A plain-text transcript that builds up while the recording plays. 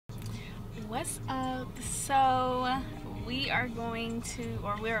What's up? So we're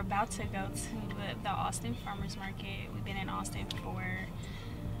about to go to the Austin Farmers Market. We've been in Austin for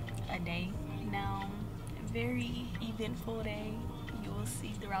a day now. Very eventful day. You will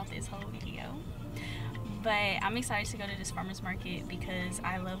see throughout this whole video. But I'm excited to go to this farmers market because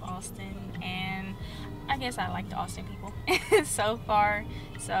I love Austin and I guess I like the Austin people so far.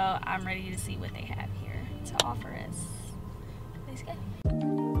 So I'm ready to see what they have here to offer us. Let's go.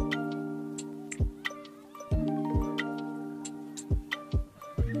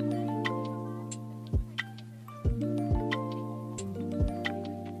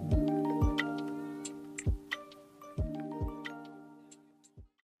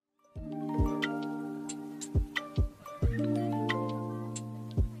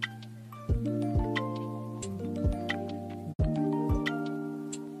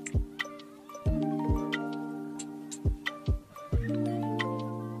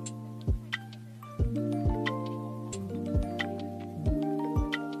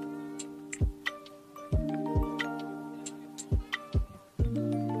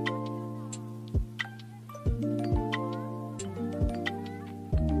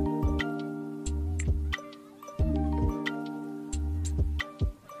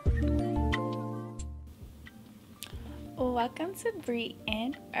 Welcome to Bree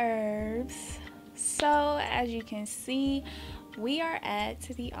and Herbs. So as you can see, we are at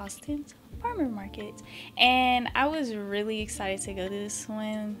the Austin Farmer Market and I was really excited to go to this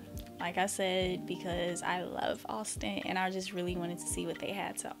one, like I said, because I love Austin and I just really wanted to see what they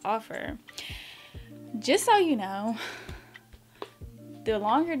had to offer. Just so you know, the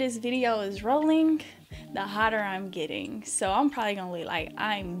longer this video is rolling, the hotter I'm getting. So I'm probably gonna look like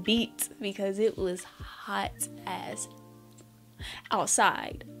I'm beat because it was hot as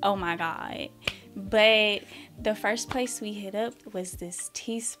outside. Oh my god. But the first place we hit up was this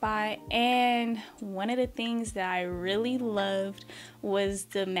tea spot, and one of the things that I really loved was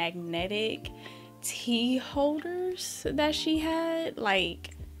the magnetic tea holders that she had.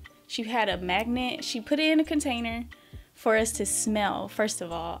 Like, she had a magnet, she put it in a container for us to smell. First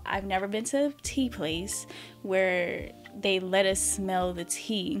of all, I've never been to a tea place where they let us smell the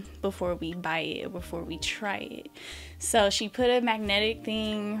tea before we buy it, before we try it. So she put a magnetic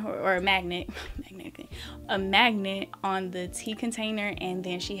thing, or a magnet on the tea container, and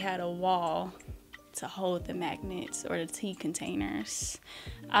then she had a wall to hold the magnets or the tea containers.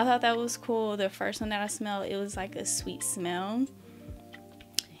 I thought that was cool. The first one that I smelled, it was like a sweet smell.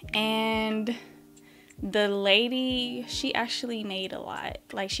 And the lady, she actually made a lot.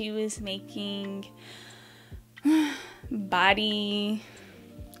 Like, she was making body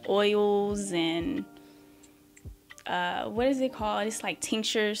oils and what is it called? It's like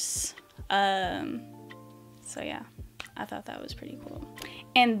tinctures. So yeah, I thought that was pretty cool.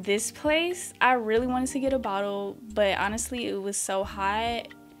 And this place, I really wanted to get a bottle, but honestly it was so hot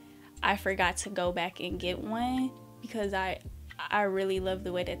I forgot to go back and get one because I really love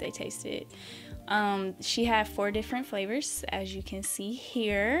the way that they tasted. She had 4 different flavors, as you can see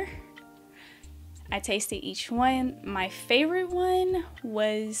here. I tasted each one. My favorite one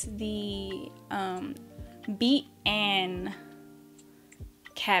was the beet and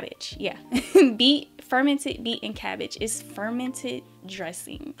cabbage. Yeah, fermented beet and cabbage. It's fermented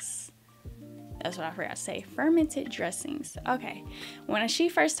dressings. That's what I forgot to say. Fermented dressings. Okay. When she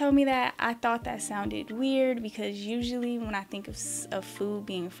first told me that, I thought that sounded weird because usually when I think of food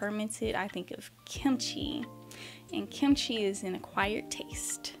being fermented, I think of kimchi. And kimchi is an acquired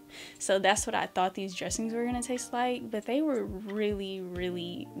taste. So that's what I thought these dressings were going to taste like. But they were really,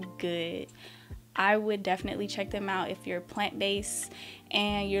 really good. I would definitely check them out if you're plant-based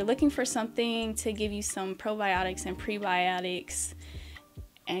and you're looking for something to give you some probiotics and prebiotics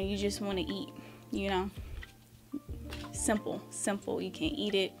and you just want to eat, you know. Simple. You can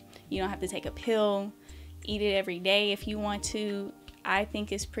eat it. You don't have to take a pill. Eat it every day if you want to. I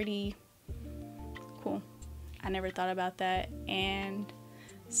think it's pretty cool. I never thought about that. And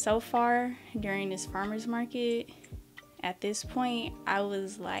so far during this farmers market, at this point, I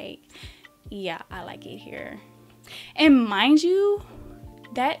was like, yeah, I like it here. And mind you,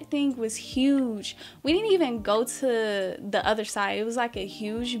 that thing was huge. We didn't even go to the other side. It was like a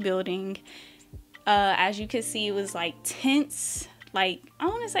huge building. As you can see, it was like tents. Like, I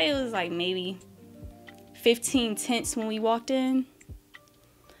want to say it was like maybe 15 tents when we walked in,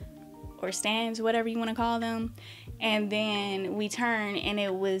 or stands, whatever you want to call them. And then we turned and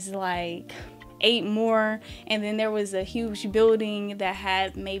it was like 8 more, and then there was a huge building that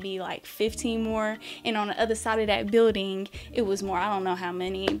had maybe like 15 more, and on the other side of that building it was more. I don't know how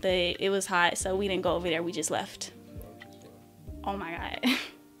many, but it was hot, so we didn't go over there. We just left. Oh my god.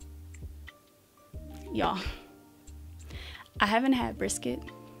 Y'all, I haven't had brisket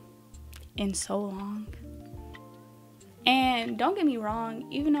in so long. And don't get me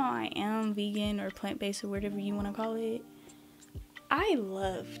wrong, even though I am vegan or plant-based or whatever you want to call it, I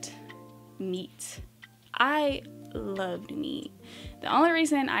loved meat. I loved meat. The only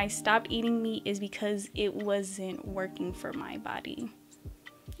reason I stopped eating meat is because it wasn't working for my body.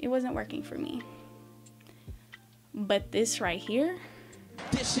 It wasn't working for me. But this right here,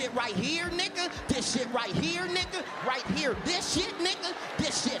 this shit right here, nigga. This shit right here, nigga. Right here, this shit, nigga.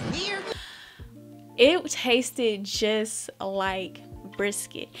 This shit here. It tasted just like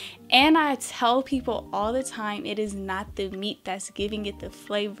brisket. And I tell people all the time, it is not the meat that's giving it the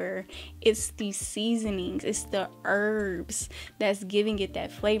flavor. It's the seasonings. It's the herbs that's giving it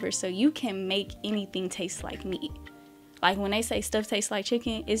that flavor. So you can make anything taste like meat. Like when they say stuff tastes like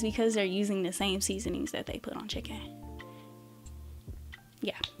chicken, it's because they're using the same seasonings that they put on chicken.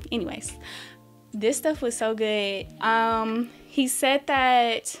 Yeah, anyways, this stuff was so good. He said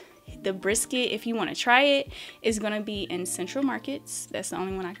that the brisket, if you want to try it, is going to be in Central Markets. That's the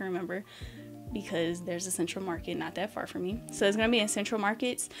only one I can remember because there's a Central Market not that far from me. So it's going to be in Central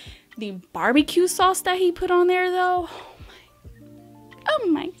Markets. The barbecue sauce that he put on there though, oh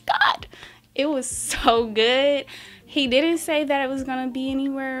my God, it was so good. He didn't say that it was going to be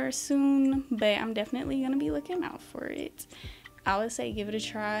anywhere soon, but I'm definitely going to be looking out for it. I would say give it a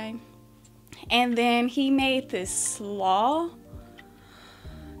try. And then he made this slaw.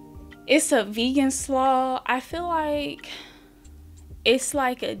 It's a vegan slaw. I feel like it's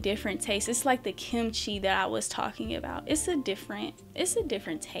like a different taste. It's like the kimchi that I was talking about. It's a different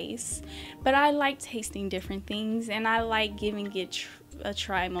taste. But I like tasting different things, and I like giving it a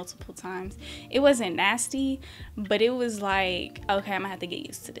try multiple times. It wasn't nasty, but it was like, okay, I'm gonna have to get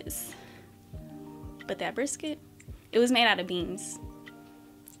used to this. But that brisket, it was made out of beans.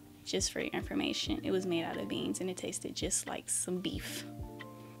 Just for your information, it was made out of beans, and it tasted just like some beef.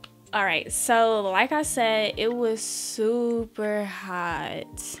 All right, so like I said, it was super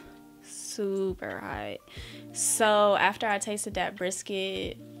hot. Super hot. So after I tasted that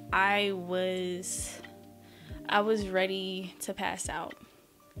brisket, I was ready to pass out.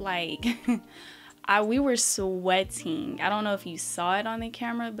 Like we were sweating. I don't know if you saw it on the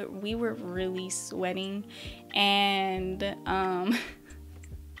camera, but we were really sweating. And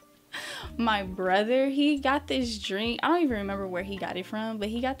my brother, he got this drink. I don't even remember where he got it from, but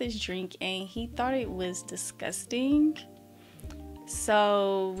he got this drink and he thought it was disgusting.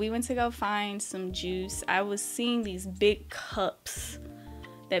 So we went to go find some juice. I was seeing these big cups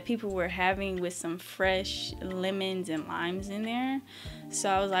that people were having with some fresh lemons and limes in there. So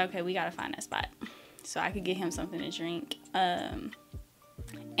I was like, okay, we gotta find that spot so I could get him something to drink.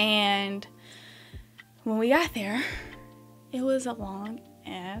 And when we got there, it was a long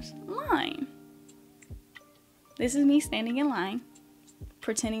ass line. This is me standing in line,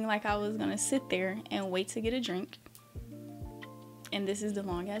 pretending like I was gonna sit there and wait to get a drink. And this is the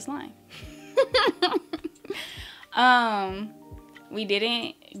long ass line. We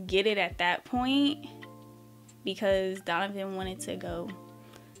didn't get it at that point because Donovan wanted to go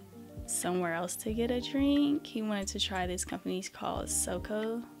somewhere else to get a drink. He wanted to try this company's called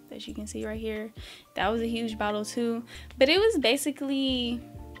SoCo that you can see right here. That was a huge bottle too, but it was basically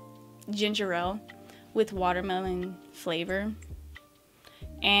ginger ale with watermelon flavor.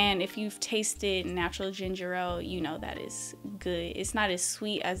 And if you've tasted natural ginger ale, you know that is good. It's not as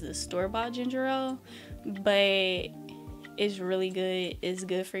sweet as the store-bought ginger ale, but it's really good. It's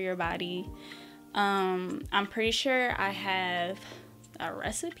good for your body. I'm pretty sure I have a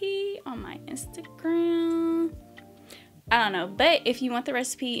recipe on my Instagram. I don't know, but if you want the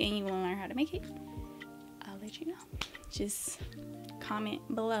recipe and you want to learn how to make it, I'll let you know. Just comment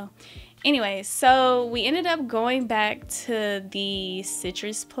below. Anyway, so we ended up going back to the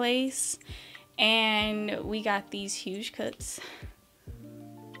citrus place and we got these huge cups.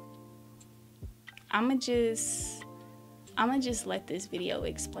 I'ma just let this video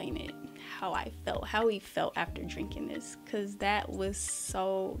explain it, how we felt after drinking this, because that was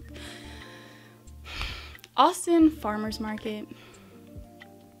so... Austin Farmers Market,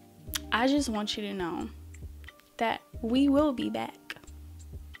 I just want you to know that we will be back.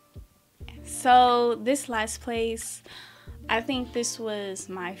 So this last place, I think this was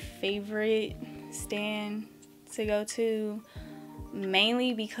my favorite stand to go to,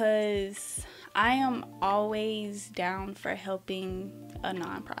 mainly because I am always down for helping a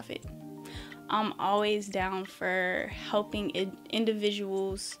nonprofit. I'm always down for helping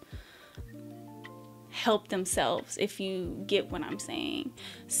individuals help themselves, if you get what I'm saying.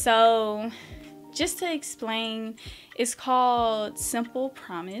 So just to explain, it's called Simple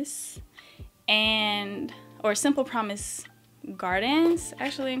Promise, or Simple Promise Gardens,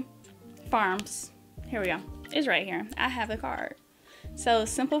 actually, Farms. Here we go. It's right here. I have the card. So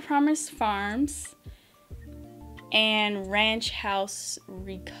Simple Promise Farms and Ranch House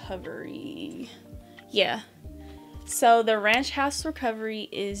Recovery. Yeah. So the Ranch House Recovery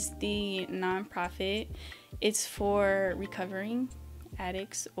is the nonprofit. It's for recovering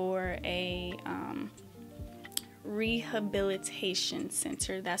addicts or a rehabilitation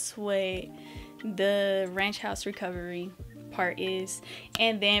center. That's what the Ranch House Recovery part is.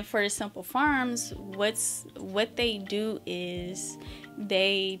 And then for Simple Farms, what they do is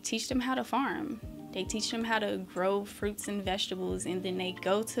they teach them how to farm. They teach them how to grow fruits and vegetables, and then they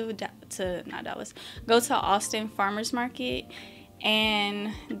go to Austin Farmers Market,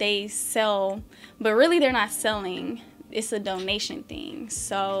 and they sell, but really they're not selling. It's a donation thing.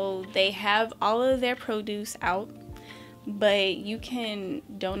 So they have all of their produce out, but you can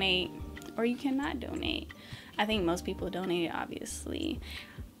donate or you cannot donate. I think most people donated, obviously.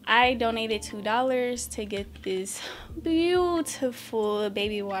 I donated $2 to get this beautiful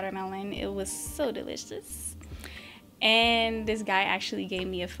baby watermelon. It was so delicious. And this guy actually gave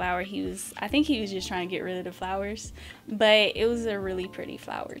me a flower. I think he was just trying to get rid of the flowers, but it was a really pretty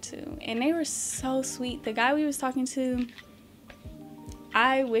flower too. And they were so sweet. The guy we was talking to,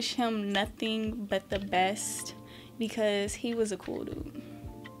 I wish him nothing but the best because he was a cool dude.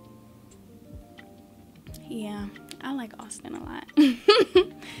 Yeah, I like Austin a lot.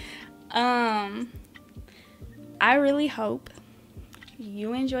 I really hope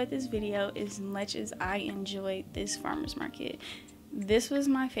you enjoyed this video as much as I enjoyed this farmers market. This was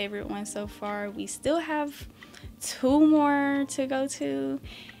my favorite one so far. We still have 2 more to go to,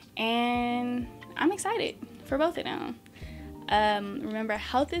 and I'm excited for both of them. Remember,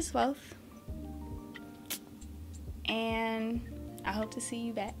 health is wealth, and I hope to see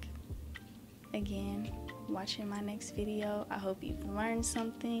you back again watching my next video. I hope you've learned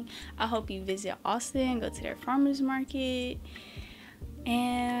something. I hope you visit Austin, go to their farmers market,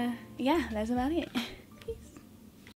 and yeah, that's about it.